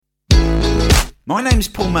My name's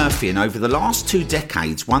Paul Murphy, and over the last 2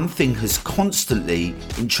 decades, one thing has constantly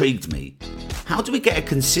intrigued me. How do we get a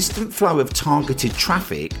consistent flow of targeted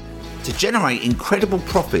traffic to generate incredible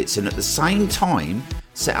profits and at the same time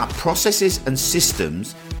set up processes and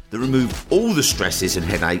systems that remove all the stresses and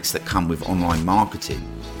headaches that come with online marketing?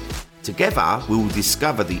 Together, we will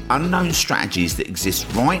discover the unknown strategies that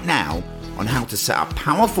exist right now on how to set up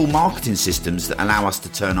powerful marketing systems that allow us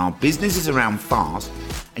to turn our businesses around fast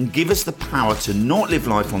and give us the power to not live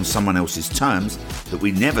life on someone else's terms that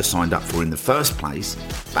we never signed up for in the first place,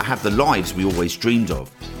 but have the lives we always dreamed of.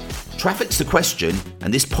 Traffic's the question,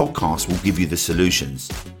 and this podcast will give you the solutions.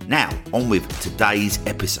 Now, on with today's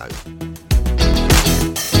episode.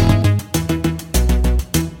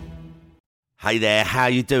 Hey there, how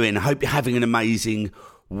you doing? I hope you're having an amazing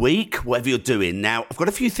week, whatever you're doing. Now, I've got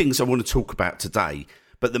a few things I want to talk about today,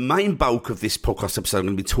 but the main bulk of this podcast episode, I'm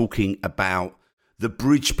going to be talking about the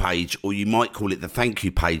bridge page, or you might call it the thank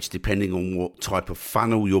you page, depending on what type of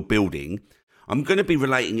funnel you're building. I'm going to be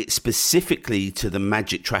relating it specifically to the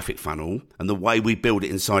magic traffic funnel and the way we build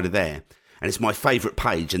it inside of there. And it's my favorite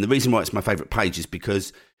page. And the reason why it's my favorite page is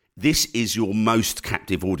because this is your most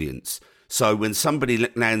captive audience. So when somebody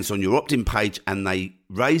lands on your opt-in page and they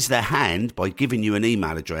raise their hand by giving you an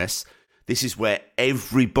email address, this is where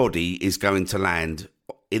everybody is going to land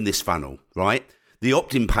in this funnel, right? The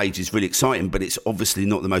opt-in page is really exciting, but it's obviously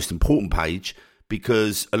not the most important page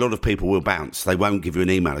because a lot of people will bounce. They won't give you an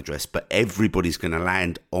email address, but everybody's going to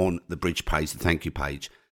land on the bridge page, the thank you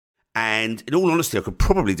page. And in all honesty, I could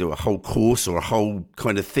probably do a whole course or a whole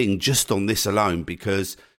kind of thing just on this alone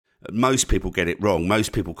because most people get it wrong.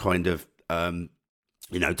 Most people kind of,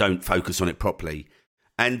 don't focus on it properly.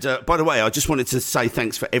 And by the way, I just wanted to say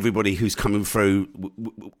thanks for everybody who's coming through.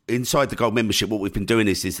 Inside the Gold membership, what we've been doing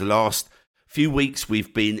is the last few weeks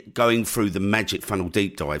we've been going through the magic funnel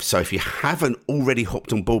deep dive. So if you haven't already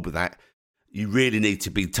hopped on board with that, you really need to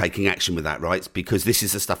be taking action with that, right? Because this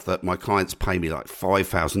is the stuff that my clients pay me like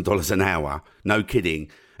 $5,000 an hour. No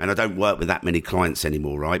kidding. And I don't work with that many clients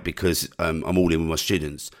anymore, right? Because I'm all in with my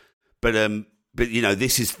students. But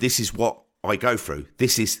this is what I go through.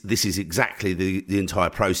 This is exactly the entire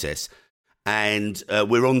process. And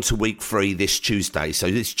we're on to week 3 this Tuesday.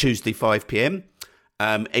 So this Tuesday, 5 p.m.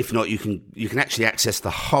 If not, you can actually access the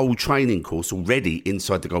whole training course already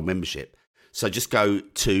inside the Gold membership. So just go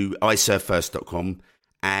to iservefirst.com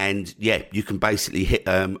and you can basically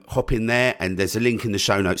hop in there, and there's a link in the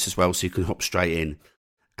show notes as well, so you can hop straight in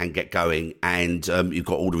and get going. And you've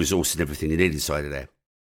got all the resources and everything you need inside of there.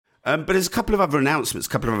 But there's a couple of other announcements, a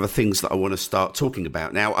couple of other things that I want to start talking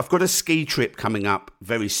about. Now, I've got a ski trip coming up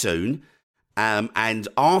very soon. And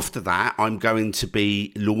after that, I'm going to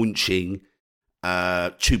be launching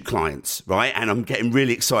tube clients, right? And I'm getting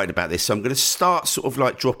really excited about this. So I'm going to start sort of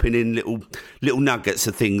like dropping in little nuggets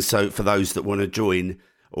of things. So for those that want to join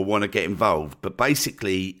or want to get involved, but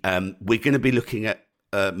basically, we're going to be looking at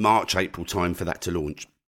March, April time for that to launch.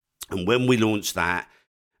 And when we launch that,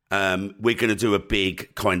 we're going to do a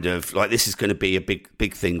big kind of like, this is going to be a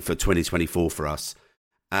big thing for 2024 for us.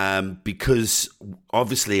 Because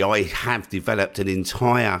obviously I have developed an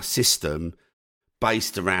entire system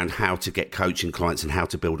based around how to get coaching clients and how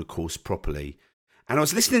to build a course properly. And I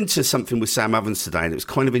was listening to something with Sam Ovens today, and it was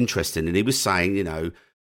kind of interesting. And he was saying,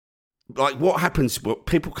 like what happens,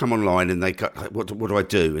 people come online and they go, like, what do I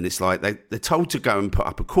do? And it's like they're told to go and put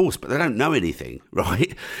up a course, but they don't know anything,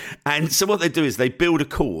 right? And so what they do is they build a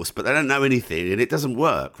course, but they don't know anything, and it doesn't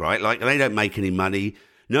work, right? Like they don't make any money.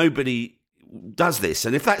 Nobody does this.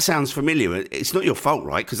 And if that sounds familiar, it's not your fault,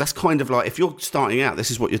 right? Because that's kind of like, if you're starting out,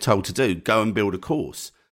 this is what you're told to do: go and build a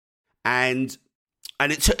course. And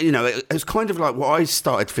it's, it was kind of like what I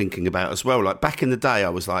started thinking about as well. Like back in the day, I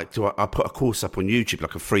was like, I put a course up on YouTube,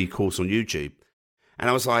 like a free course on YouTube. And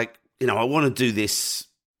I was like, I want to do this.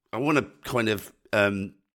 I want to kind of,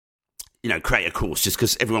 create a course just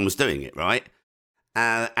because everyone was doing it, right?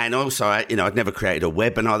 And also, I'd never created a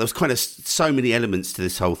webinar. There was kind of so many elements to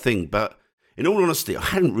this whole thing, but in all honesty, I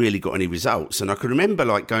hadn't really got any results. And I could remember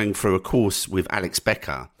like going through a course with Alex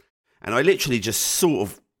Becker, and I literally just sort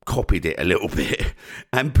of copied it a little bit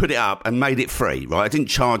and put it up and made it free, right? I didn't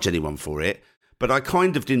charge anyone for it, but I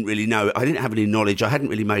kind of didn't really know. I didn't have any knowledge. I hadn't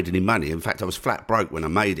really made any money. In fact, I was flat broke when I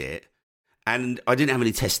made it. And I didn't have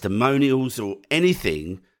any testimonials or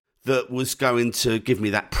anything that was going to give me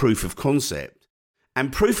that proof of concept.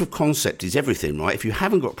 And proof of concept is everything, right? If you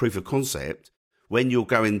haven't got proof of concept, when you're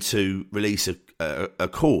going to release a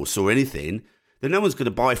course or anything, then no one's going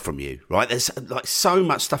to buy from you, right? There's like so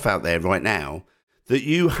much stuff out there right now that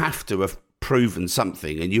you have to have proven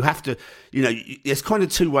something, and you have to, there's kind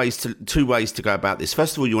of two ways to go about this.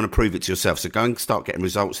 First of all, you want to prove it to yourself. So go and start getting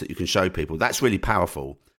results that you can show people. That's really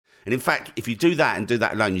powerful. And in fact, if you do that and do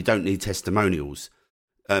that alone, you don't need testimonials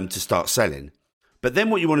to start selling. But then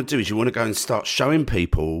what you want to do is you want to go and start showing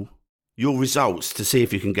people your results to see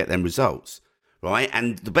if you can get them results, right?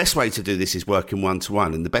 And the best way to do this is working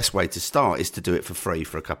one-to-one. And the best way to start is to do it for free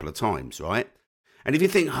for a couple of times, right? And if you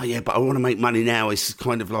think, oh yeah, but I want to make money now, it's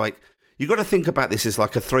kind of like, you've got to think about this as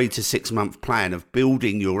like a 3 to 6 month plan of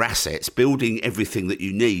building your assets, building everything that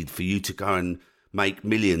you need for you to go and make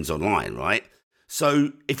millions online, right?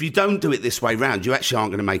 So if you don't do it this way round, you actually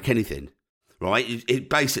aren't going to make anything, right?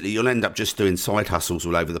 Basically, you'll end up just doing side hustles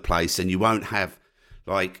all over the place, and you won't have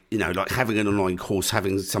like having an online course,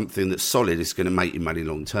 having something that's solid is going to make you money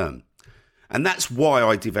long term. And that's why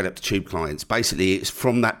I developed Tube Clients. Basically, it's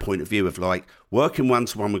from that point of view of like working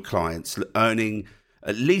one-to-one with clients, earning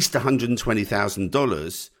at least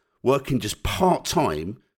 $120,000, working just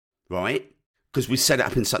part-time, right? Because we set it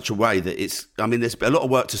up in such a way that there's a lot of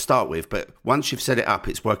work to start with, but once you've set it up,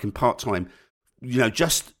 it's working part-time,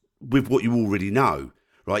 just with what you already know,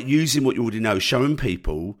 right? Using what you already know, showing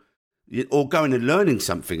people, or going and learning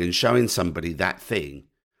something and showing somebody that thing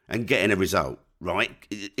and getting a result. Right,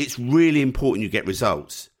 it's really important you get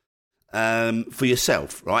results for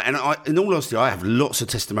yourself, right? And in all honesty, I have lots of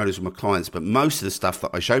testimonials from my clients, but most of the stuff that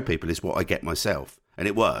I show people is what I get myself, and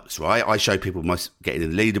it works, right? I show people my getting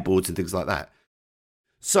in leaderboards and things like that.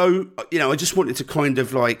 So, I just wanted to kind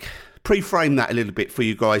of like pre-frame that a little bit for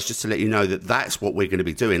you guys, just to let you know that that's what we're going to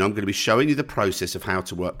be doing. I'm going to be showing you the process of how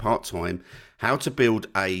to work part-time, how to build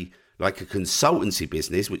a consultancy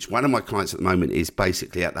business, which one of my clients at the moment is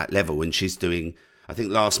basically at that level. And she's doing, I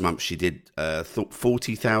think last month she did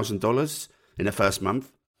 $40,000 in her first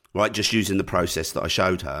month, right? Just using the process that I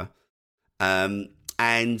showed her.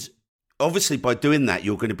 And obviously by doing that,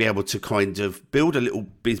 you're going to be able to kind of build a little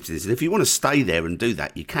business. And if you want to stay there and do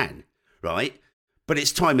that, you can, right? But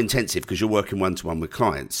it's time intensive because you're working one-to-one with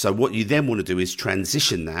clients. So what you then want to do is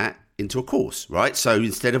transition that into a course, right? So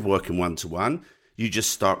instead of working one-to-one, you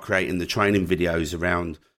just start creating the training videos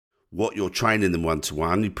around what you're training them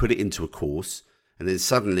one-to-one. You put it into a course, and then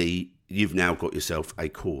suddenly you've now got yourself a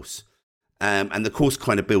course. And the course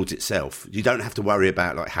kind of builds itself. You don't have to worry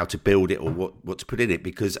about like how to build it or what to put in it,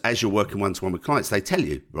 because as you're working one-to-one with clients, they tell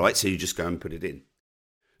you, right? So you just go and put it in.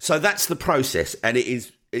 So that's the process, and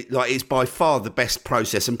it's by far the best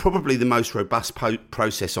process and probably the most robust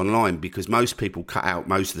process online, because most people cut out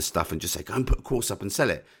most of the stuff and just say, go and put a course up and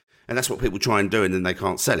sell it. And that's what people try and do, and then they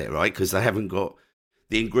can't sell it, right? Because they haven't got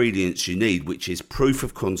the ingredients you need, which is proof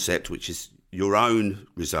of concept, which is your own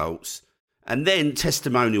results. And then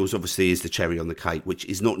testimonials, obviously, is the cherry on the cake, which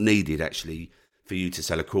is not needed, actually, for you to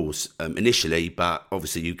sell a course initially. But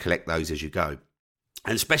obviously, you collect those as you go.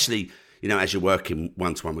 And especially, as you're working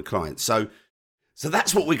one-to-one with clients. So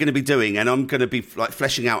that's what we're going to be doing. And I'm going to be like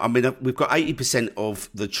fleshing out. I mean, we've got 80% of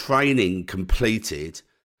the training completed.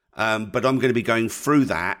 But I'm going to be going through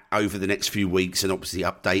that over the next few weeks and obviously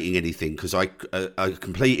updating anything, because I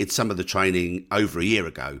completed some of the training over a year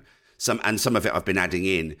ago, some of it I've been adding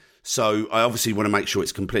in. So I obviously want to make sure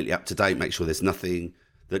it's completely up to date, make sure there's nothing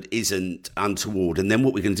that isn't untoward. And then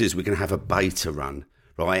what we're going to do is we're going to have a beta run,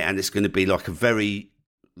 right? And it's going to be like a very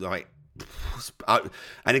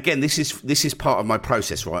and again, this is part of my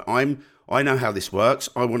process, right? I know how this works.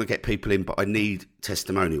 I want to get people in, but I need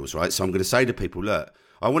testimonials, right? So I'm going to say to people, look,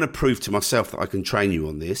 I want to prove to myself that I can train you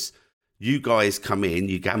on this. You guys come in,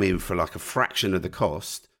 you come in for like a fraction of the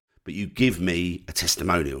cost, but you give me a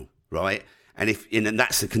testimonial, right? And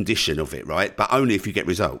that's the condition of it, right? But only if you get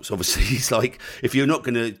results. Obviously, it's like, if you're not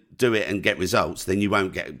going to do it and get results, then you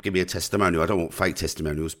won't give me a testimonial. I don't want fake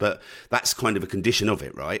testimonials, but that's kind of a condition of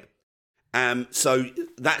it, right? So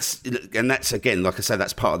that's again, like I say,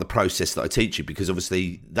 that's part of the process that I teach you, because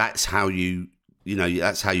obviously that's how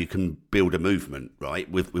that's how you can build a movement, right,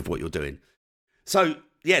 with what you're doing. So,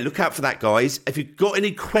 yeah, look out for that, guys. If you've got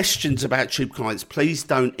any questions about Tube Clients, please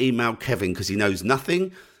don't email Kevin, because he knows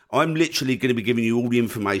nothing. I'm literally going to be giving you all the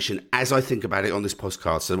information as I think about it on this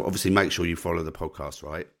podcast. So obviously make sure you follow the podcast,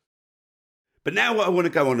 right? But now what I want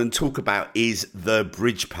to go on and talk about is the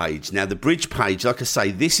bridge page. Now, the bridge page, like I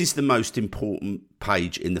say, this is the most important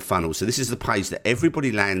page in the funnel. So this is the page that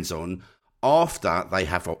everybody lands on after they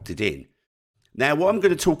have opted in. Now, what I'm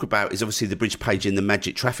going to talk about is obviously the bridge page in the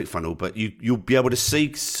magic traffic funnel, but you'll be able to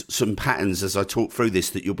see some patterns as I talk through this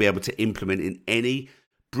that you'll be able to implement in any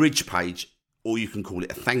bridge page, or you can call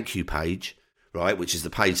it a thank you page, right? Which is the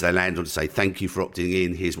page they land on to say, thank you for opting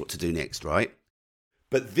in. Here's what to do next, right?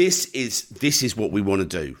 But this is what we want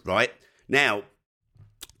to do, right? Now,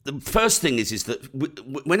 the first thing is that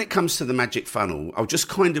when it comes to the magic funnel, I'll just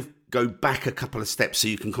kind of go back a couple of steps so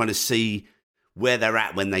you can kind of see where they're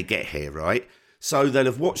at when they get here, right? So they'll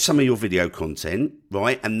have watched some of your video content,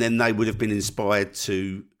 right? And then they would have been inspired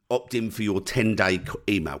to opt in for your 10-day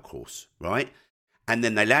email course, right? And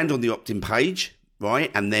then they land on the opt-in page, right?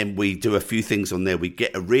 And then we do a few things on there. We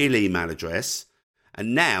get a real email address,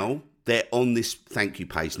 and now they're on this thank you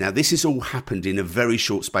page. Now, this has all happened in a very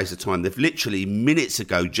short space of time. They've literally minutes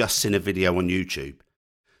ago just seen a video on YouTube.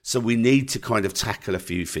 So we need to kind of tackle a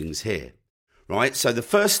few things here, right? So the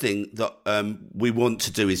first thing that we want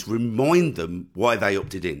to do is remind them why they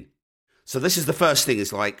opted in. So this is the first thing,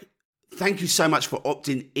 is like, thank you so much for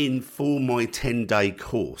opting in for my 10-day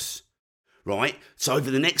course, right? So over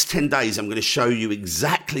the next 10 days, I'm going to show you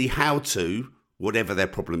exactly how to, whatever their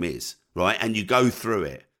problem is, right? And you go through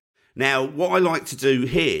it. Now, what I like to do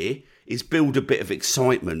here is build a bit of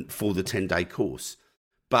excitement for the 10-day course.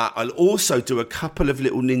 But I'll also do a couple of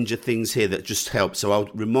little ninja things here that just help. So I'll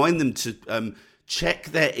remind them to check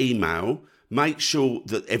their email, make sure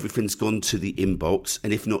that everything's gone to the inbox,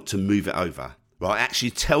 and if not, to move it over. Right?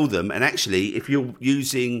 Actually tell them, and actually, if you're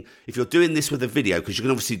doing this with a video, because you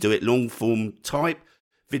can obviously do it long form type,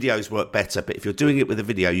 videos work better. But if you're doing it with a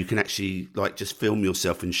video, you can actually like just film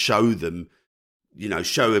yourself and show them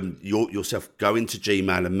yourself going to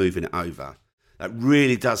Gmail and moving it over. That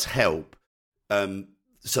really does help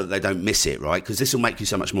so that they don't miss it, right? Because this will make you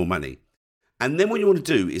so much more money. And then what you want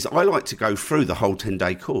to do is I like to go through the whole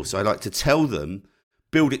 10-day course. I like to tell them,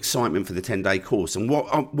 build excitement for the 10-day course. And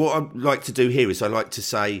what I like to do here is I like to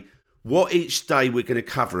say what each day we're going to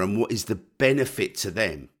cover and what is the benefit to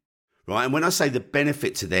them, right? And when I say the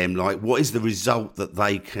benefit to them, like what is the result that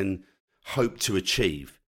they can hope to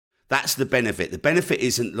achieve? That's the benefit. The benefit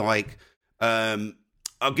isn't like,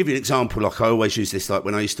 I'll give you an example. Like I always use this, like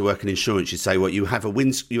when I used to work in insurance, you'd say, well, you have a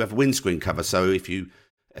windscreen cover. So if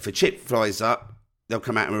a chip flies up, they'll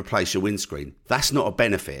come out and replace your windscreen. That's not a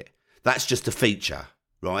benefit. That's just a feature,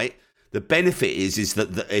 right? The benefit is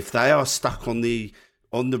that if they are stuck on the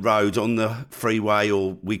road, on the freeway,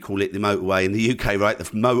 or we call it the motorway in the UK, right? The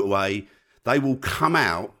motorway, they will come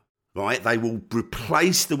out, right? They will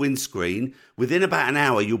replace the windscreen. Within about an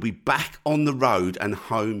hour, you'll be back on the road and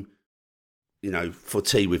home, for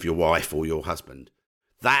tea with your wife or your husband.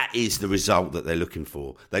 That is the result that they're looking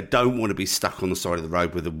for. They don't want to be stuck on the side of the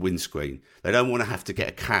road with a windscreen. They don't want to have to get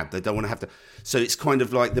a cab. They don't want to have to. So it's kind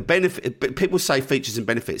of like the benefit. People say features and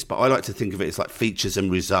benefits, but I like to think of it as like features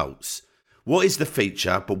and results. What is the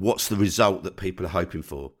feature, but what's the result that people are hoping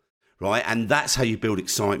for? Right. And that's how you build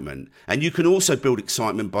excitement. And you can also build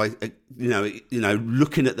excitement by,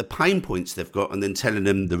 looking at the pain points they've got and then telling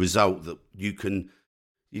them the result that you can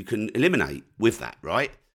eliminate with that.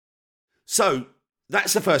 Right. So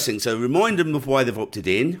that's the first thing. So remind them of why they've opted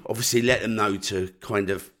in. Obviously, let them know to kind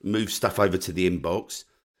of move stuff over to the inbox.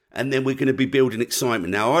 And then we're going to be building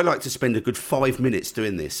excitement. Now, I like to spend a good 5 minutes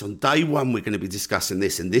doing this. On day one, we're going to be discussing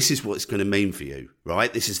this, and this is what it's going to mean for you,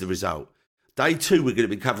 right? This is the result. Day two, we're going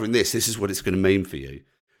to be covering this. This is what it's going to mean for you.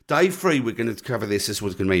 Day three, we're going to cover this. This is what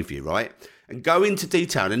it's going to mean for you, right? And go into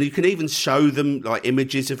detail. And you can even show them like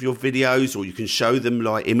images of your videos, or you can show them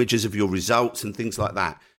like images of your results and things like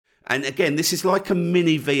that. And again, this is like a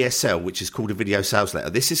mini VSL, which is called a video sales letter.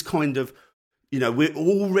 This is kind of, we're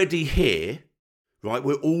already here, right?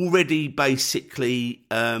 We're already basically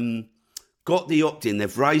got the opt-in.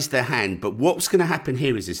 They've raised their hand. But what's going to happen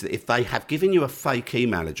here is that if they have given you a fake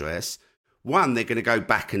email address, one, they're going to go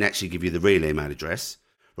back and actually give you the real email address,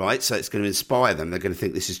 right? So it's going to inspire them. They're going to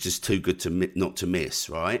think this is just too good to not to miss,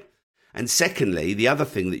 right? And secondly, the other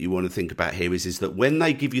thing that you want to think about here is that when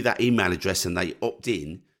they give you that email address and they opt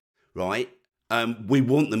in, right, we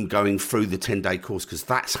want them going through the 10-day course, because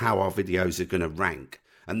that's how our videos are going to rank.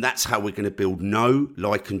 And that's how we're going to build know,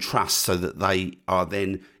 like, and trust, so that they are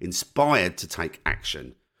then inspired to take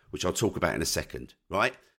action, which I'll talk about in a second,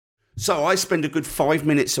 right? So I spend a good 5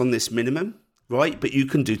 minutes on this minimum, right? But you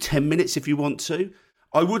can do 10 minutes if you want to.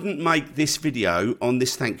 I wouldn't make this video on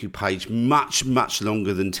this thank you page much, much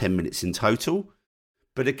longer than 10 minutes in total.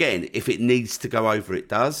 But again, if it needs to go over, it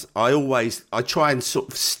does. I try and sort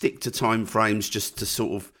of stick to time frames just to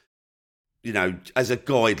sort of, as a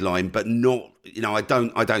guideline, but not, I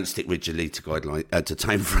don't stick rigidly to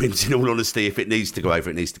time frames. In all honesty, if it needs to go over,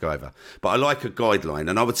 it needs to go over. But I like a guideline,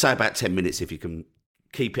 and I would say about 10 minutes if you can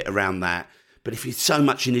keep it around that. But if it's so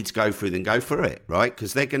much you need to go through, then go for it, right?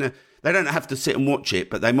 Because they don't have to sit and watch it,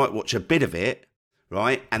 but they might watch a bit of it,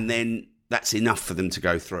 right? And then that's enough for them to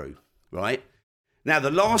go through, right? Now,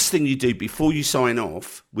 the last thing you do before you sign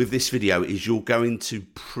off with this video is you're going to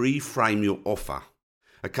pre-frame your offer.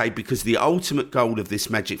 okay? Because the ultimate goal of this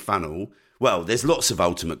magic funnel, well, there's lots of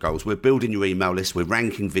ultimate goals. We're building your email list, we're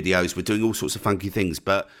ranking videos, we're doing all sorts of funky things,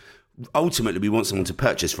 but ultimately we want someone to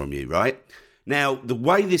purchase from you, right? Now, the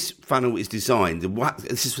way this funnel is designed,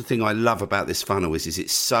 this is the thing I love about this funnel is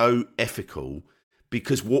it's so ethical,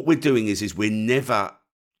 because what we're doing is we're never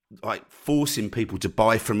like forcing people to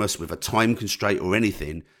buy from us with a time constraint or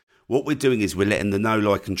anything. What we're doing is we're letting the know,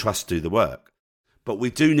 like, and trust do the work. But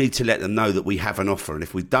we do need to let them know that we have an offer. And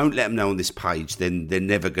if we don't let them know on this page, then they're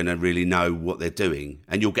never going to really know what they're doing.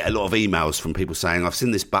 And you'll get a lot of emails from people saying, I've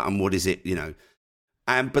seen this button, what is it,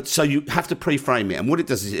 But so you have to pre-frame it. And what it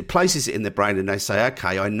does is it places it in their brain and they say,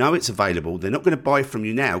 okay, I know it's available. They're not going to buy from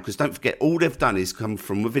you now, because don't forget, all they've done is come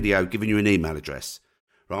from a video giving you an email address,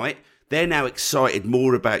 right? They're now excited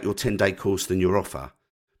more about your 10-day course than your offer.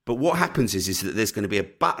 But what happens is that there's going to be a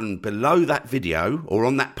button below that video or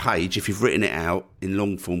on that page if you've written it out in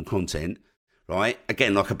long form content, right?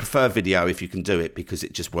 Again, like I prefer video if you can do it because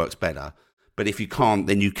it just works better. But if you can't,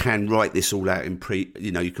 then you can write this all out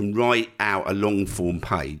you can write out a long form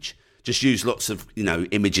page. Just use lots of,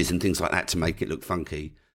 images and things like that to make it look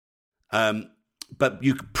funky. But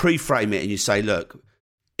you pre-frame it and you say, look,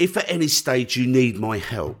 if at any stage you need my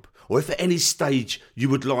help, or if at any stage you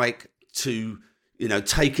would like to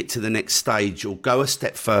take it to the next stage or go a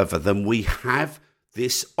step further, then we have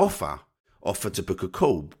this offer to book a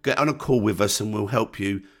call. Get on a call with us and we'll help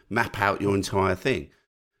you map out your entire thing.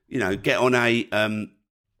 Get on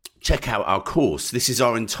check out our course. This is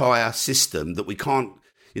our entire system that we can't,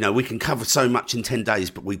 we can cover so much in 10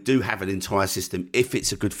 days, but we do have an entire system if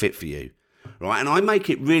it's a good fit for you, right? And I make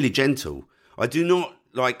it really gentle. I do not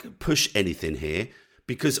push anything here.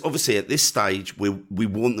 Because obviously at this stage, we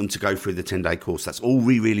want them to go through the 10-day course. That's all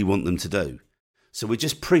we really want them to do. So we're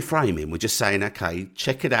just pre-framing. We're just saying, okay,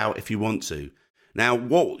 check it out if you want to. Now,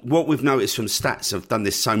 what we've noticed from stats, I've done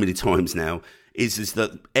this so many times now, is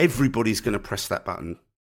that everybody's going to press that button,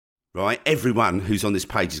 right? Everyone who's on this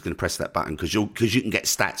page is going to press that button because you can get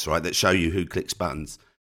stats, right, that show you who clicks buttons.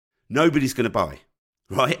 Nobody's going to buy,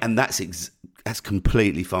 right? And that's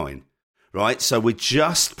completely fine. Right, so we're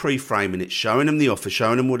just pre-framing it, showing them the offer,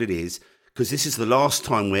 showing them what it is, because this is the last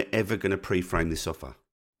time we're ever going to pre-frame this offer,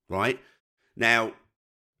 right? Now,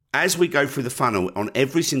 as we go through the funnel, on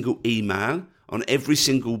every single email, on every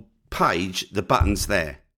single page, the button's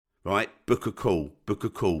there, right? Book a call, book a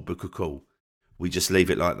call, book a call. We just leave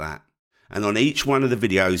it like that. And on each one of the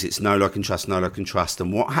videos, it's know, like, and trust, know, like, and trust.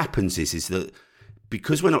 And what happens is that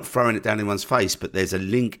because we're not throwing it down anyone's face, but there's a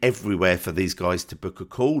link everywhere for these guys to book a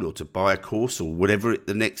call or to buy a course or whatever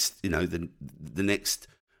the next, the next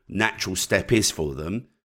natural step is for them.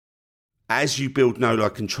 As you build know,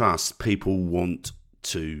 like, and trust, people want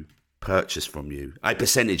to purchase from you. A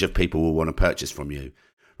percentage of people will want to purchase from you,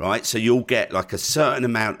 right? So you'll get like a certain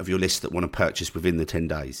amount of your list that want to purchase within the 10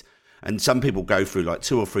 days. And some people go through like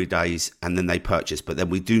 2 or 3 days and then they purchase, but then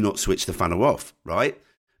we do not switch the funnel off, right?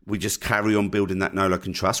 We just carry on building that know, like,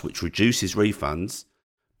 and trust, which reduces refunds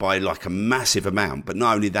by like a massive amount. But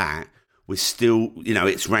not only that, we're still,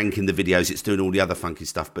 it's ranking the videos, it's doing all the other funky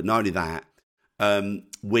stuff. But not only that,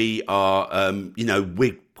 we are,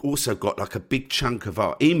 we've also got like a big chunk of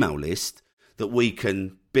our email list that we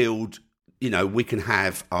can build, we can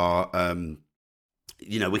have our,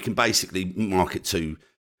 we can basically market to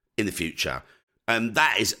in the future. And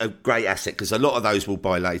that is a great asset because a lot of those will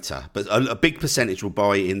buy later, but a big percentage will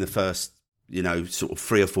buy in the first, sort of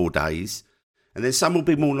 3 or 4 days. And then some will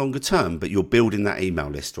be more longer term, but you're building that email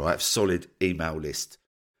list, right? A solid email list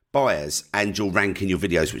buyers, and you're ranking your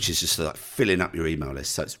videos, which is just like filling up your email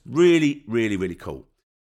list. So it's really, really, really cool.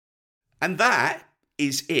 And that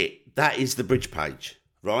is it. That is the bridge page,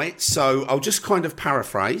 right? So I'll just kind of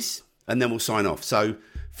paraphrase and then we'll sign off. So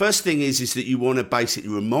first thing is that you want to basically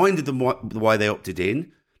remind them why they opted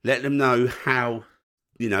in, let them know how,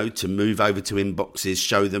 to move over to inboxes,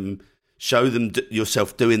 show them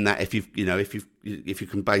yourself doing that. If you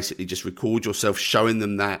can basically just record yourself showing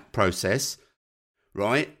them that process,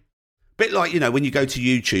 right? Bit like, when you go to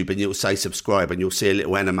YouTube and you'll say subscribe and you'll see a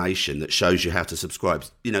little animation that shows you how to subscribe,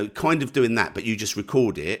 kind of doing that, but you just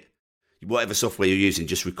record it, whatever software you're using,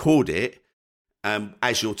 just record it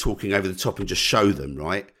as you're talking over the top and just show them,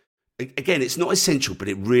 right? Again, it's not essential, but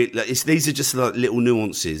these are just like little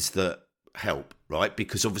nuances that help, right?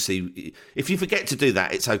 Because obviously, if you forget to do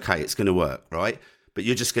that, it's okay, it's going to work, right? But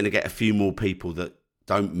you're just going to get a few more people that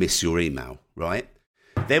don't miss your email, right?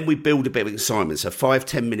 Then we build a bit of excitement. So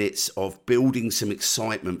 5-10 minutes of building some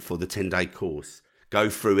excitement for the 10-day course. Go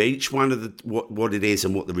through each one of what it is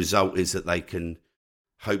and what the result is that they can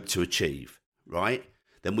hope to achieve, right?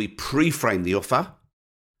 Then we pre-frame the offer.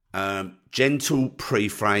 gentle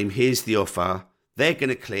pre-frame. Here's the offer. They're going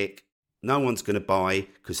to click. No one's going to buy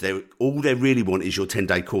because all they really want is your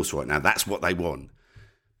 10-day course right now. That's what they want.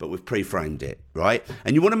 But we've pre-framed it, right?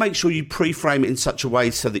 And you want to make sure you pre-frame it in such a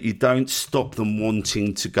way so that you don't stop them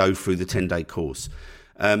wanting to go through the 10-day course.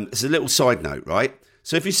 It's a little side note, right?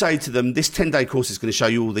 So if you say to them, this 10-day course is going to show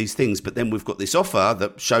you all these things, but then we've got this offer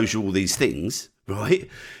that shows you all these things, right?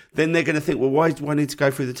 Then they're going to think, well, why do I need to go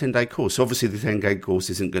through the 10-day course? Obviously, the 10-day course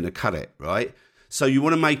isn't going to cut it, right? So you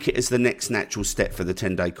want to make it as the next natural step for the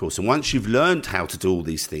 10-day course. And once you've learned how to do all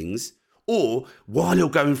these things, or while you're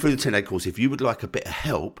going through the 10-day course, if you would like a bit of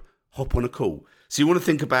help, hop on a call. So you want to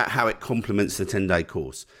think about how it complements the 10-day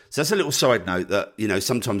course. So that's a little side note that,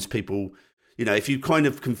 sometimes people, if you kind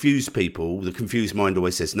of confuse people, the confused mind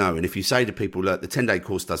always says no. And if you say to people, look, the 10-day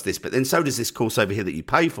course does this, but then so does this course over here that you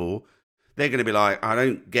pay for, they're going to be like, I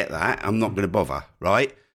don't get that. I'm not going to bother,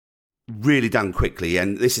 right? Really done quickly.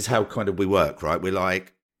 And this is how kind of we work, right? We're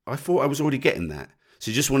like, I thought I was already getting that.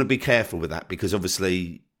 So you just want to be careful with that, because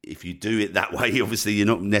obviously if you do it that way, obviously you're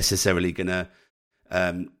not necessarily going to,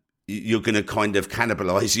 you're going to kind of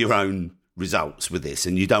cannibalize your own results with this,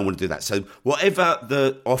 and you don't want to do that. So whatever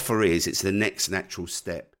the offer is, it's the next natural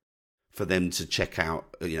step for them to check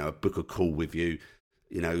out, book a call with you.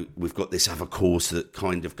 We've got this other course that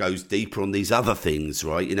kind of goes deeper on these other things,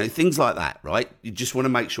 right? Things like that, right? You just want to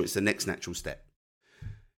make sure it's the next natural step.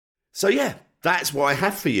 So yeah, that's what I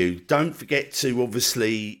have for you. Don't forget to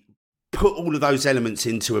obviously put all of those elements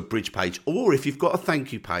into a bridge page, or if you've got a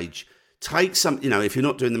thank you page, take some, if you're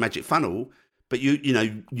not doing the magic funnel, but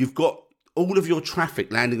you've got all of your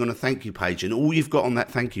traffic landing on a thank you page, and all you've got on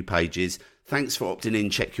that thank you page is thanks for opting in,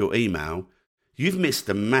 check your email. You've missed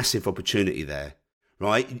a massive opportunity there.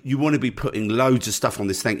 Right? You want to be putting loads of stuff on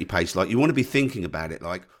this thank you page. Like, you want to be thinking about it,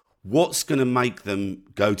 like, what's going to make them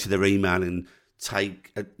go to their email and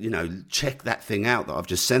check that thing out that I've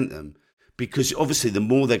just sent them. Because obviously the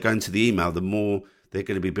more they're going to the email, the more they're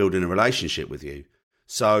going to be building a relationship with you.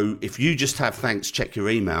 So if you just have thanks, check your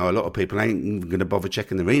email, a lot of people ain't even going to bother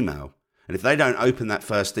checking their email. And if they don't open that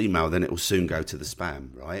first email, then it will soon go to the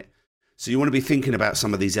spam, right? So you want to be thinking about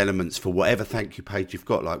some of these elements for whatever thank you page you've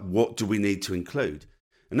got. Like, what do we need to include?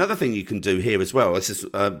 Another thing you can do here as well, this is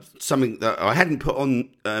something that I hadn't put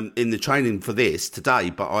on in the training for this today,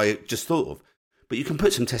 but I just thought of. But you can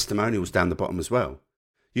put some testimonials down the bottom as well.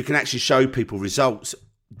 You can actually show people results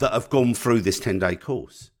that have gone through this 10-day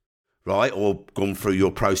course, right? Or gone through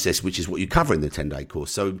your process, which is what you cover in the 10-day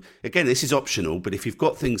course. So again, this is optional, but if you've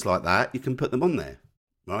got things like that, you can put them on there,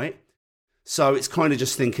 right? So it's kind of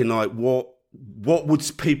just thinking like, what would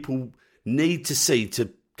people need to see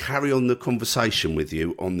to carry on the conversation with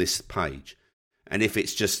you on this page? And if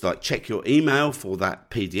it's just like, check your email for that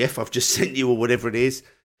PDF I've just sent you or whatever it is,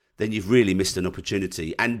 then you've really missed an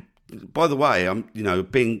opportunity. And by the way, I'm,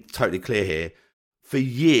 being totally clear here, for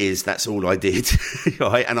years, that's all I did,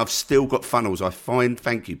 right? And I've still got funnels. I find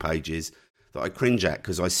thank you pages that I cringe at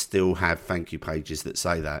because I still have thank you pages that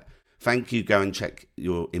say that. Thank you, go and check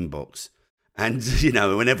your inbox. And,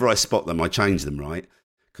 whenever I spot them, I change them, right?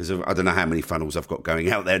 Because I don't know how many funnels I've got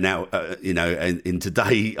going out there now, in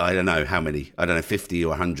today, I don't know how many, 50 or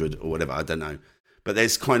 100 or whatever, I don't know. But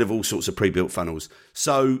there's kind of all sorts of pre-built funnels.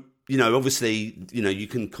 So, obviously, you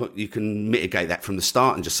can mitigate that from the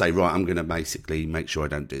start and just say, right, I'm going to basically make sure I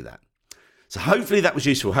don't do that. So hopefully that was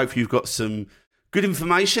useful. Hopefully you've got some good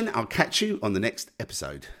information. I'll catch you on the next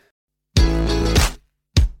episode.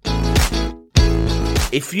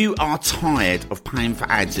 If you are tired of paying for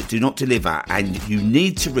ads that do not deliver and you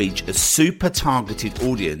need to reach a super targeted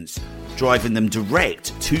audience, driving them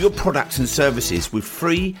direct to your products and services with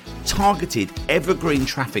free, targeted, evergreen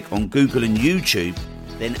traffic on Google and YouTube,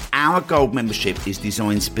 then our Gold membership is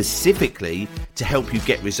designed specifically to help you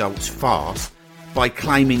get results fast by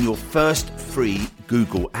claiming your first free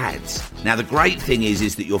Google ads. Now, the great thing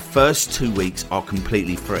is that your first 2 weeks are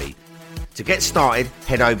completely free. To get started,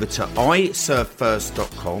 head over to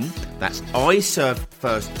iservefirst.com. That's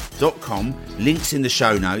iservefirst.com. Links in the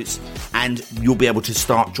show notes, and you'll be able to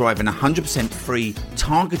start driving 100% free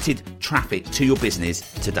targeted traffic to your business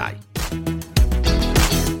today.